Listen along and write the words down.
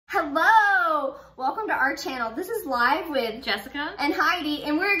Hello! Welcome to our channel. This is live with Jessica and Heidi,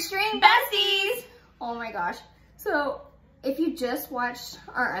 and we're Extreme Besties! Oh my gosh. So, if you just watched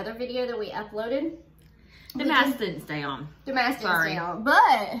our other video that we uploaded, the mask didn't stay on. The mask didn't stay on,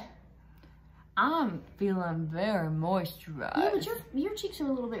 but I'm feeling very moisturized. yeah, but your cheeks are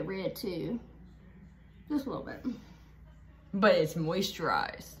a little bit red too. Just a little bit. But it's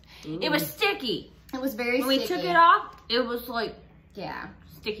moisturized. Ooh. It was sticky. It was very sticky. When we took it off, it was like, yeah,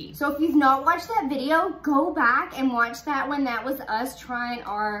 sticky. So if you've not watched that video, go back and watch that one. That was us trying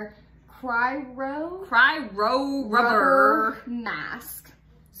our Cryo rubber mask.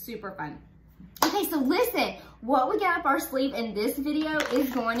 Super fun. Okay, so listen, what we got up our sleeve in this video is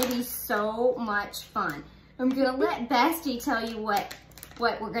going to be so much fun. I'm gonna let Bestie tell you what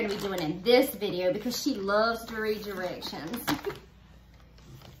we're gonna be doing in this video because she loves to read directions.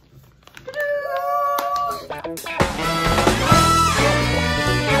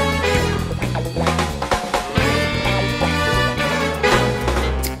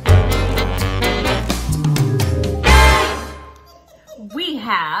 We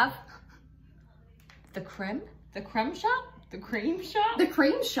have the cream shop. Okay. The cream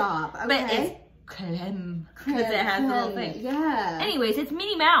shop, okay. But it's creme because it has a little thing. Yeah. Anyways, it's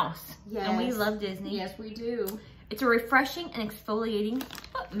Minnie Mouse. Yes. And we love Disney. Yes, we do. It's a refreshing and exfoliating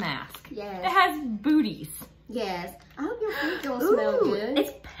foot mask. Yes. It has booties. Yes. I hope your feet don't smell good.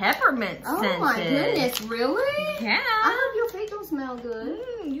 It's peppermint scented. Oh my goodness, really? Yeah. I hope your feet don't smell good.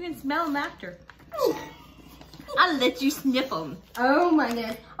 You can smell them after. I'll let you sniff them. Oh my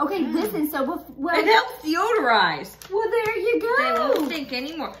goodness. Okay, listen, so it helps deodorize. Well, there you go. They won't stink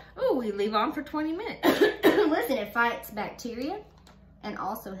anymore. Oh, we leave on for 20 minutes. Listen, it fights bacteria and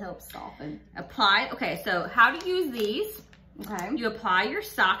also helps soften. Apply. Okay, so how to use these. Okay. You apply your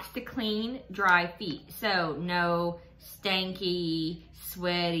socks to clean, dry feet. So no stanky,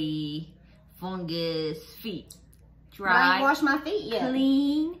 sweaty, fungus feet. Dry. But I ain't washed my feet yet.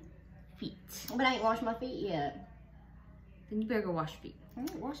 Clean feet. But I ain't washed my feet yet. Then you better go wash your feet. I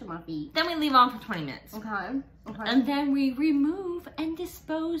ain't washing my feet. Then we leave on for 20 minutes. Okay. Okay. And then we remove and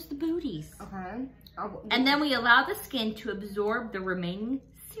dispose the booties. Okay. And then we allow the skin to absorb the remaining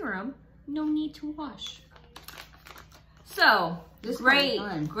serum. No need to wash. So, this great.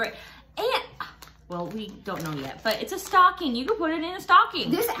 And, well, we don't know yet, but it's a stocking. You can put it in a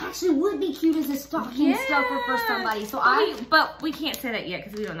stocking. This actually would be cute as a stocking stuffer for somebody. So but we can't say that yet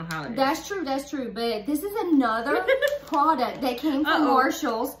because we don't know how it is. That's true. But this is another product that came from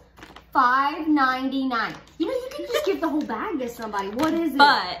Marshall's. $5.99. You know, you can just give the whole bag to somebody. What is it?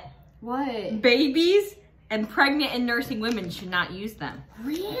 But what? Babies and pregnant and nursing women should not use them.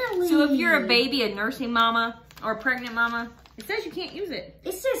 Really? So if you're a baby, a nursing mama, or a pregnant mama, it says you can't use it.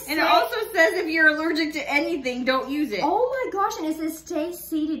 It says and it also says if you're allergic to anything, don't use it. Oh my gosh, and it says stay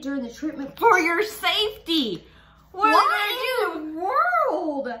seated during the treatment. For your safety. What in the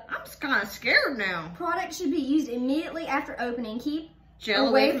world? I'm just kind of scared now. Product should be used immediately after opening. Keep gel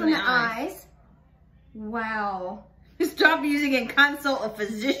away from the eyes. Wow. Stop using and consult a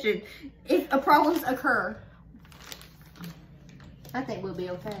physician if problems occur. I think we'll be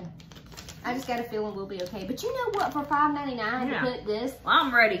okay. I just got a feeling we'll be okay. But you know what? For $5.99 to put this. Well,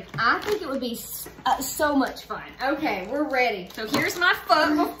 I'm ready. I think it would be so much fun. Okay, we're ready. So here's my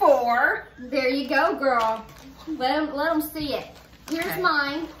foot before. There you go, girl. Let them see it. Here's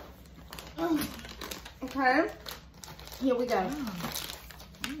mine. Okay. Here we go.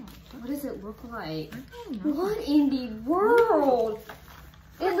 What does it look like? I don't know. What in the world?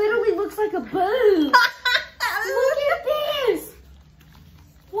 It literally looks like a boot. Look at this.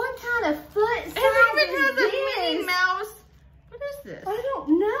 What kind of foot size is this? Minnie Mouse. What is this? I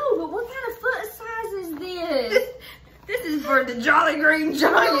don't know, but what kind of foot size is this? This is for the Jolly Green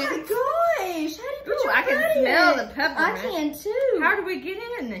Giant. Oh my gosh. How do you put your I can smell the peppermint. I can too. How do we get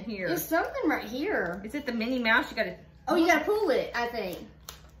in here? There's something right here. Is it the Minnie Mouse? You gotta. Oh, you gotta pull it, I think.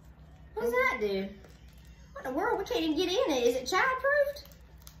 What does that do? What in the world? We can't even get in it. Is it childproofed?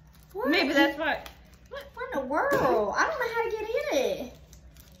 What? Maybe that's what. What in the world? I don't know how to get in it.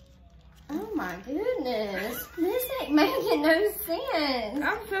 Oh my goodness. This ain't making no sense.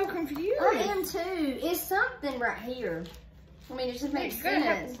 I'm so confused. I am too. It's something right here. I mean, it just makes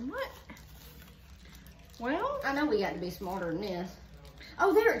sense. What? Well, I know we got to be smarter than this.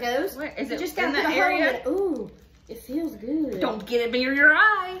 Oh, there it goes. Where is it? Just in that area? Ooh, it feels good. Don't get it near your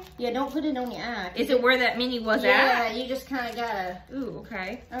eye. Yeah, don't put it on your eye. Is it where that Minnie was at? Yeah, you just kind of gotta. Ooh,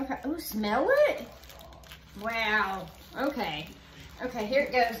 okay. Okay. Ooh, smell it. Wow. Okay. Okay, here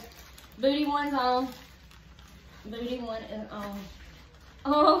it goes. Booty one's on. Booty one is on.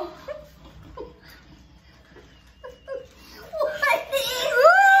 Oh. What is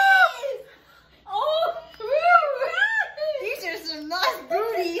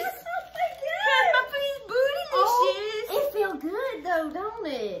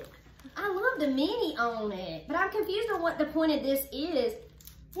the point of this is.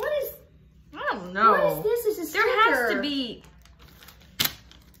 What is? I don't know. What is this? Is a sticker.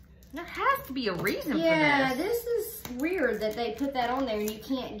 There has to be a reason for this. Yeah, this is weird that they put that on there and you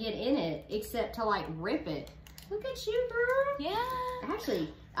can't get in it except to like rip it. Look at you, girl. Yeah. Actually,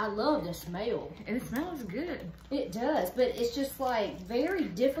 I love the smell. It smells good. It does, but it's just like very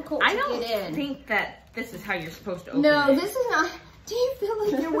difficult to get in. I don't think that this is how you're supposed to open it. No, this is not. Do you feel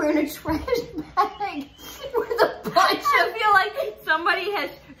like you're wearing a trash bag with a bunch I feel like somebody has.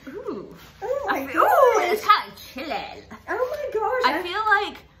 Ooh. Oh my gosh. Ooh, it's kind of chilly. Oh my gosh.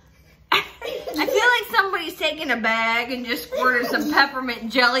 I feel like somebody's taking a bag and just squirted some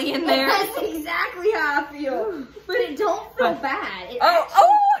peppermint jelly in there. That's exactly how I feel. But it don't feel bad. It oh!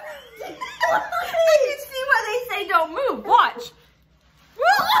 I can see why they say don't move. Watch.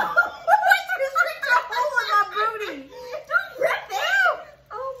 Don't rip it.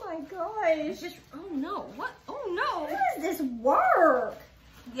 Oh my gosh. Just, oh no. What? Oh no. How does this work?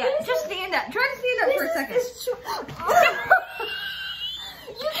 Yeah, just stand up. Try to stand up for a second.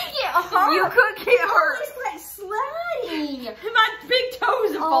 You could get hurt. You could get hurt. It's like sliding. My big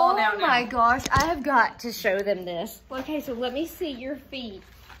toes are falling out now. Oh my gosh, I have got to show them this. Okay, so let me see your feet.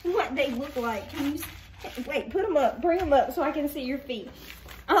 What they look like. Can you, wait, put them up. Bring them up so I can see your feet.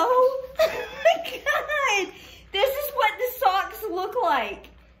 Oh my God. This is what the socks look like.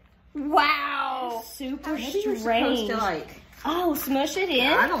 Wow. Super strange. To like, oh, smush it in?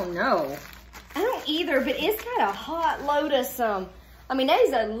 I don't know. I don't either, but it's got a hot load of some. I mean, that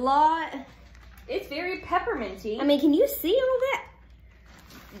is a lot. It's very pepperminty. I mean, can you see all that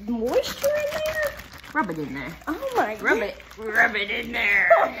moisture in there? Rub it in there. Oh my God. Rub it in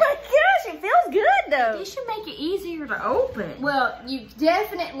there. Oh my gosh, it feels good though. You should make it easier to open. Well, you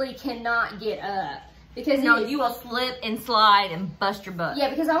definitely cannot get up. Because no, you will slip and slide and bust your butt. Yeah,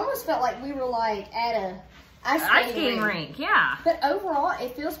 because I almost felt like we were like at a ice skating rink. Yeah. But overall,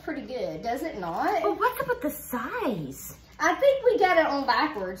 it feels pretty good, does it not? Well, what's up with the size? I think we got it on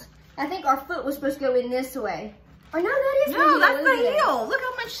backwards. I think our foot was supposed to go in this way. Or no, that is the heel. No, that's the heel. Look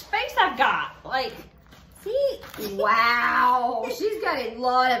how much space I've got. Like, see? Wow. She's got a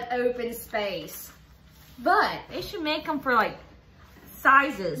lot of open space. But they should make them for like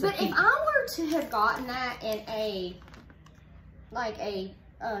sizes. But if I were to have gotten that in a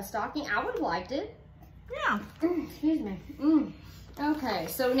stocking, I would have liked it. Yeah. Excuse me. Okay,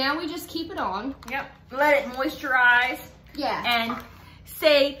 so now we just keep it on. Yep. Let it moisturize. Yeah. And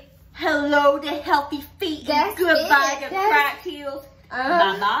say hello to healthy feet. That's goodbye it. to cracked heels.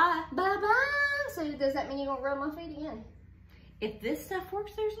 Bye-bye. Bye-bye. So does that mean you're gonna rub my feet again? If this stuff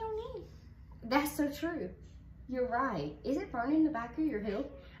works, there's no need. That's so true. You're right. Is it burning the back of your heel?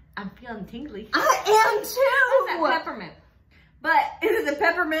 I'm feeling tingly. I am too. It's peppermint. But is it the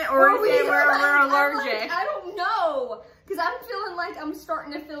peppermint or is it where we're allergic? I don't know. Because I'm feeling like I'm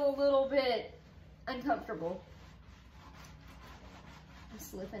starting to feel a little bit uncomfortable. I'm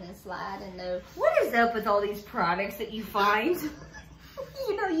slipping and sliding though. What is up with all these products that you find?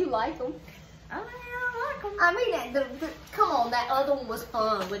 You know you like them. Oh, yeah, I like them. I mean, come on, that other one was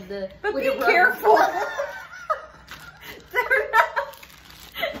fun with the. But with be the careful. They're not.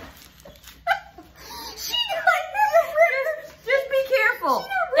 Just be careful.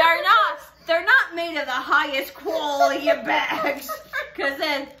 They're not made of the highest quality of bags. Cause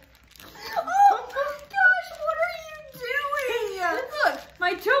then. Oh my gosh, what are you doing? Look,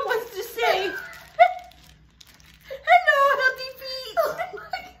 my toe wants to say, hello, healthy feet. Oh my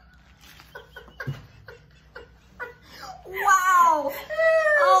God. Wow.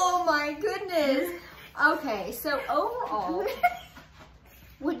 Oh my goodness. Okay, so overall,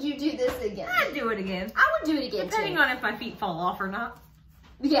 would you do this again? I'd do it again. I would do it again Depending on if my feet fall off or not.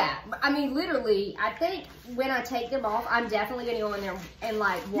 Yeah, I mean, literally, I think when I take them off, I'm definitely going to go in there and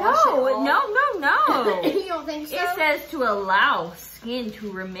like wash it off. No. You don't think so? It says to allow skin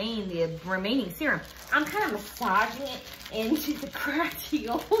to remain the remaining serum. I'm kind of massaging it into the cracked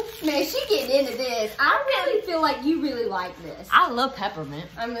heel. Man, she getting into this. I really feel like you really like this. I love peppermint.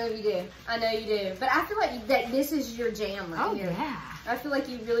 I know you do. I know you do. But I feel like that this is your jam right here. Yeah. I feel like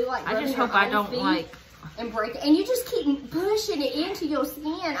you really like I just hope I don't like. And break it. And you just keep pushing it into your skin.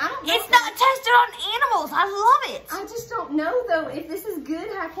 I don't know. It's not tested on animals. I love it. I just don't know, though, if this is good,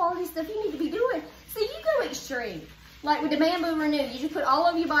 high quality stuff you need to be doing. So you go extreme. Like with the Bamboo Renew, you just put all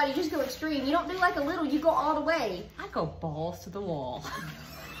over your body, you just go extreme. You don't do like a little, you go all the way. I go balls to the wall.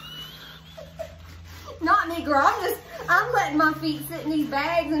 Not me, girl. I'm letting my feet sit in these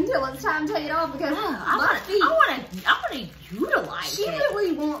bags until it's time to take it off because my feet. I want to utilize She it.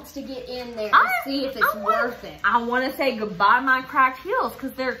 really wants to get in there to see if it's worth it. I want to say goodbye to my cracked heels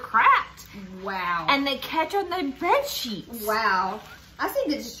because they're cracked. Wow. And they catch on the bed sheets. Wow. I see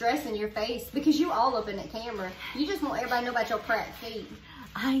the distress in your face because you all up in the camera. You just want everybody to know about your cracked feet.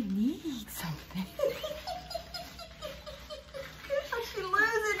 I need something. She's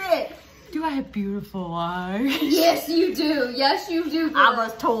losing it. Do I have beautiful eyes? Yes, you do. Yes, you do, girl. I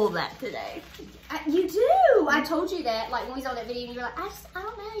was told that today. You do. I told you that, like, when we saw that video, and you're like, I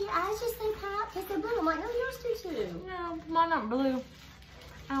don't know, your eyes just think pop because they're blue. I'm like, no, yours do too. No, mine aren't blue.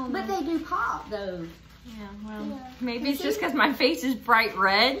 I don't know. But they do pop, though. Yeah, well, maybe it's just because my face is bright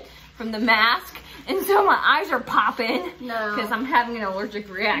red from the mask, and so my eyes are popping. No. Because I'm having an allergic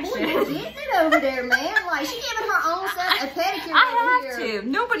reaction. Boy, you're getting it over there, man. Like, she's giving her own self a pedicure I over have here. to.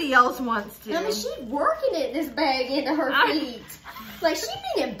 Nobody else wants to. I mean, she's working it, this bag into her feet. Like, she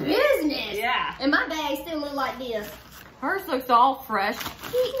meaning business. Yeah. And my bag still look like this. Hers looks all fresh.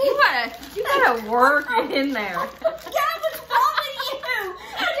 You gotta work in there. God, what's wrong with you?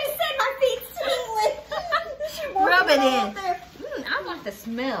 I just said my feet tingling. Rub it in. I like the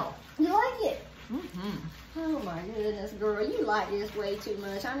smell. You like it? Mm-hmm. Oh my goodness, girl, you like this way too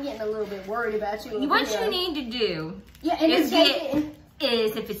much. I'm getting a little bit worried about you. What you need to do is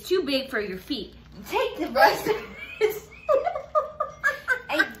if it's too big for your feet, take the rest of this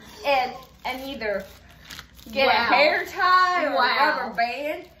and either get a hair tie or a rubber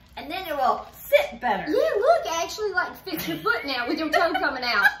band, and then it will sit better. Yeah, look, actually, like, fix your foot now with your toe coming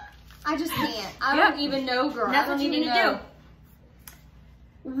out. I just can't. I don't even know, girl. That's what you need to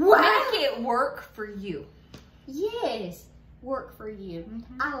do. Wow. Make it work for you. Yes, work for you.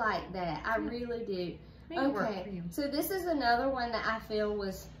 I like that. I really do. Make it work for you. So this is another one that I feel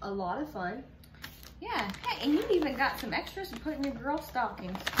was a lot of fun. Yeah. Hey, and you even got some extras to put in your girl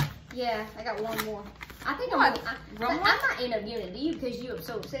stockings. Yeah, I got one more. I think I might end up giving it to you because you are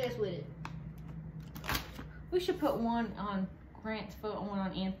so obsessed with it. We should put one on Grant's foot and one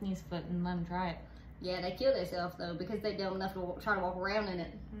on Anthony's foot and let them try it. Yeah, they kill themselves though because they dumb enough to try to walk around in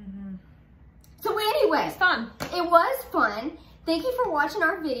it. So anyway, it's fun. It was fun. Thank you for watching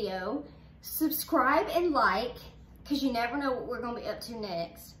our video. Subscribe and like because you never know what we're going to be up to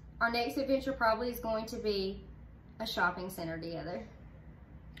next. Our next adventure probably is going to be a shopping center together.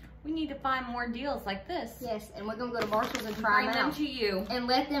 We need to find more deals like this. Yes, and we're going to go to Marshall's and try them out. Bring them to you. And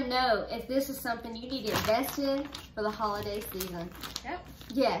let them know if this is something you need to invest in for the holiday season. Yep.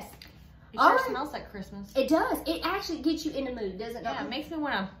 Yes. It sure smells like Christmas. It does. It actually gets you in the mood, doesn't it? Yeah, it makes me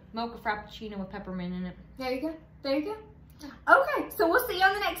want a mocha frappuccino with peppermint in it. There you go. There you go. Okay, so we'll see you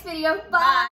on the next video. Bye. Bye.